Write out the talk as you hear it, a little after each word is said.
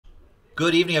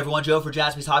Good evening, everyone. Joe for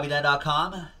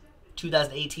JaspysHobbyland.com.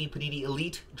 2018 Panini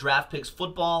Elite Draft Picks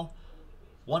Football.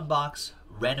 One box,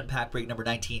 random pack break number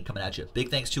 19 coming at you. Big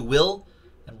thanks to Will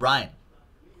and Brian.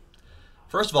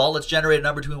 First of all, let's generate a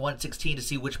number between 1 and 16 to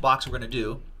see which box we're going to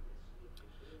do.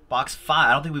 Box 5.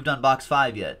 I don't think we've done box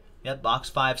 5 yet. Yep, box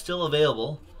 5 still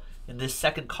available in this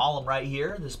second column right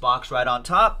here. This box right on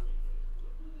top.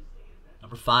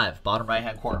 Number 5, bottom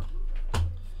right-hand corner. So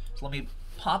let me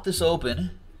pop this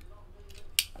open.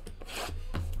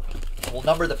 We'll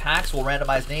number the packs. We'll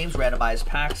randomize names, randomize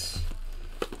packs,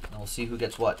 and we'll see who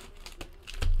gets what.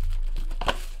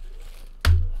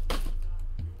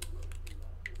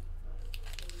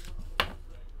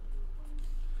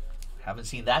 Haven't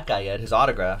seen that guy yet, his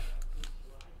autograph.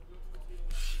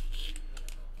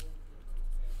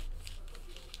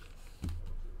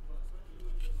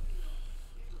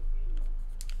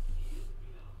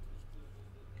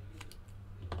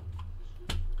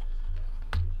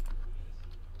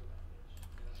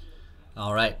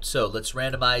 All right, so let's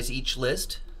randomize each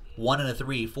list. 1 and a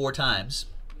 3, 4 times.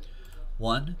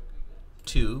 1,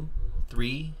 2,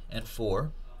 3, and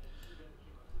 4.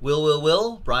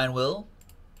 Will. Brian will.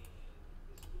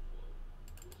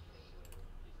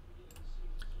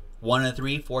 1 and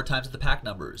 3, 4 times the pack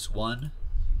numbers. 1,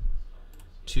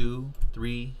 2,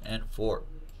 3, and 4.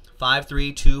 5,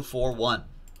 3, 2, 4, 1.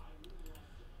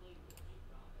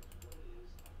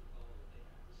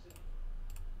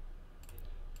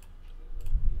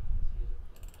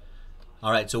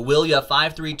 All right, so Will, you have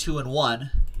 5, 3, 2, and 1.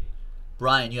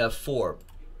 Brian, you have 4.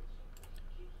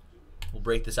 We'll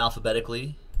break this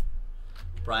alphabetically.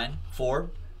 Brian,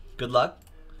 4. Good luck.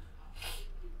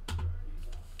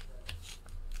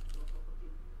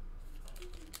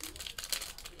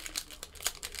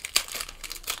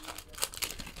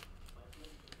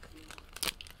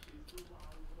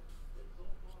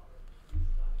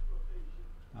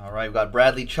 All right, we've got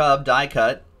Bradley Chubb, die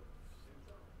cut.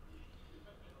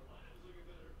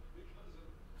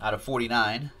 Out of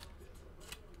 49.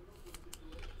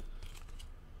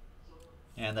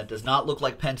 And that does not look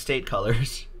like Penn State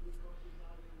colors.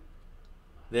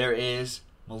 There is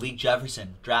Malik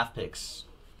Jefferson, draft picks.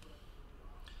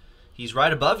 He's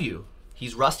right above you.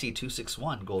 He's Rusty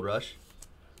 261, Gold Rush.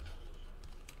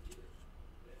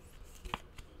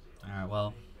 All right,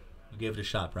 well, we gave it a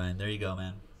shot, Brian. There you go,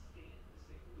 man.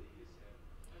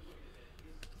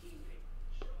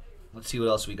 Let's see what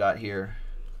else we got here.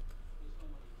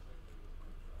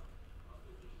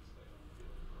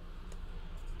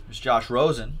 There's Josh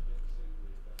Rosen,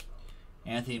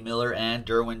 Anthony Miller, and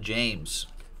Derwin James.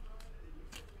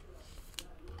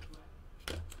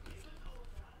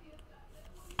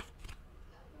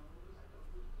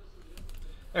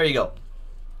 There you go.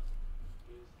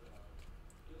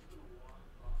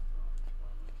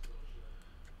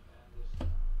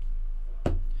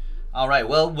 All right,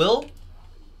 well, Will,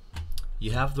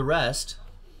 you have the rest.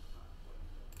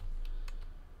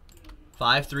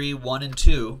 5, 3, 1, and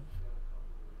 2.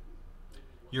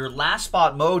 Your last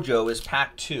spot mojo is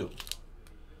pack 2.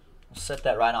 We'll set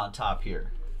that right on top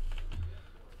here.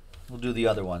 We'll do the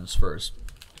other ones first.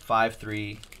 5,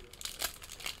 3,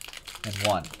 and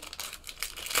 1.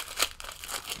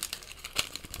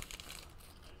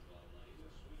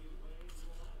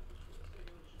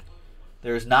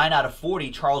 There's 9 out of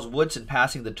 40, Charles Woodson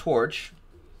passing the torch.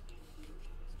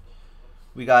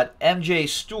 We got MJ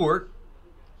Stewart,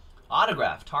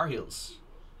 autograph, Tar Heels,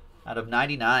 out of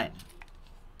 99.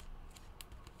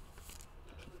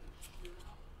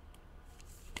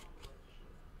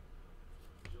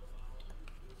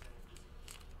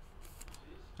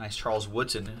 Nice Charles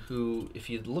Woodson, who, if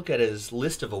you look at his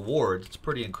list of awards, it's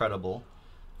pretty incredible.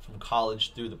 From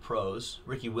college through the pros.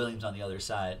 Ricky Williams on the other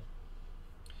side.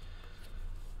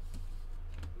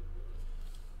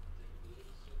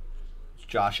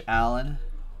 Josh Allen.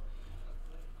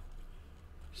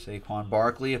 Saquon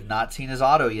Barkley. Have not seen his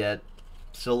auto yet.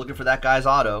 Still looking for that guy's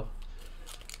auto.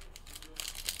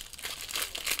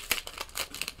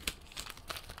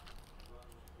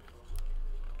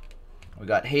 We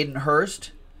got Hayden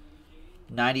Hurst.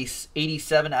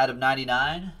 87 out of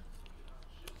 99.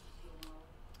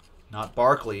 Not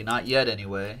Barkley, not yet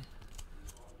anyway.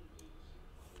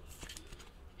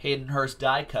 Hayden Hurst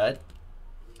die cut.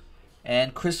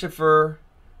 And Christopher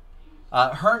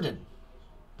Herndon,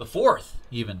 the 4th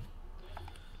even.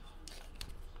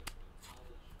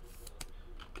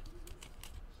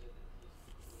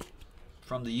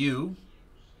 From the U.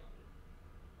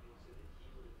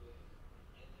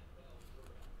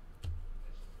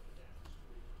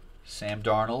 Sam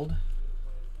Darnold,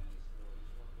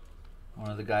 one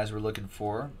of the guys we're looking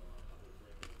for.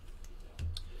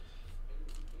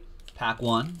 Pack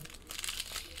 1.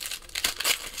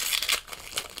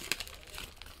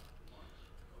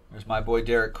 There's my boy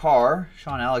Derek Carr.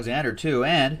 Sean Alexander, too.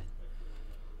 And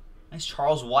nice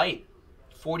Charles White.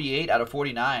 48 out of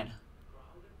 49.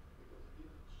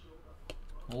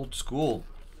 Old school.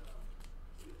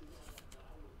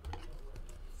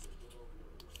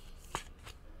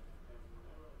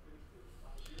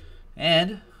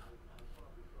 And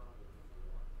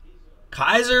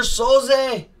Kaiser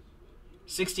Soze.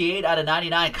 68 out of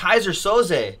 99. Kaiser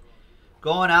Soze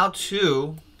going out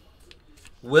to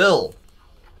Will.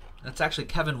 That's actually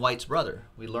Kevin White's brother.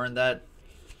 We learned that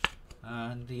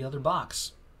in the other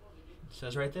box. It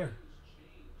says right there.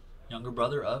 Younger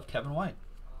brother of Kevin White.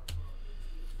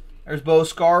 There's Bo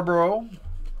Scarborough.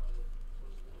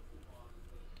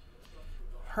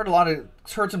 Heard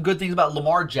some good things about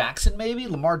Lamar Jackson, maybe.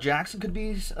 Lamar Jackson could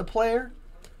be a player.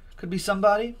 Could be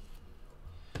somebody.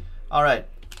 All right.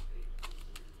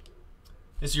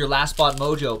 This is your last spot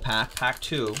mojo pack. Pack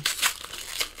 2.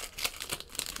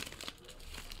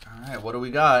 All right, what do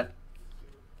we got?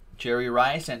 Jerry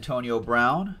Rice, Antonio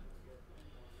Brown,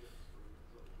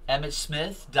 Emmitt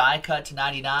Smith, die cut to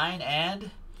 99,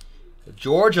 and the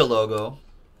Georgia logo.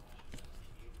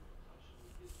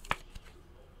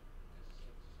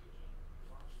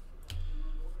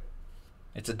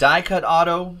 It's a die cut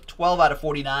auto, 12 out of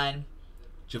 49,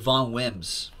 Javon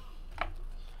Wims.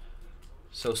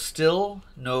 So still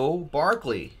no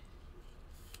Barkley.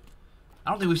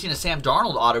 I don't think we've seen a Sam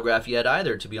Darnold autograph yet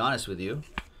either, to be honest with you.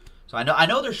 So I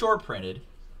know they're short printed.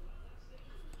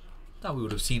 Thought we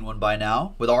would have seen one by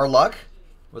now. With our luck,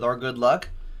 with our good luck.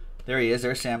 There he is.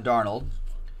 There's Sam Darnold.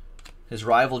 His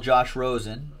rival Josh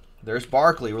Rosen. There's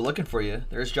Barkley. We're looking for you.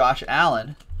 There's Josh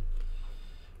Allen.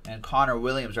 And Connor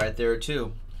Williams right there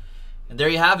too. And there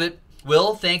you have it.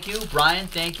 Will, thank you. Brian,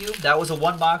 thank you. That was a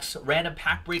one-box random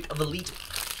pack break of Elite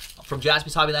from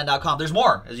JaspysHobbyland.com. There's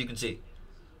more, as you can see.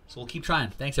 So we'll keep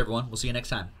trying. Thanks, everyone. We'll see you next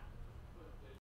time.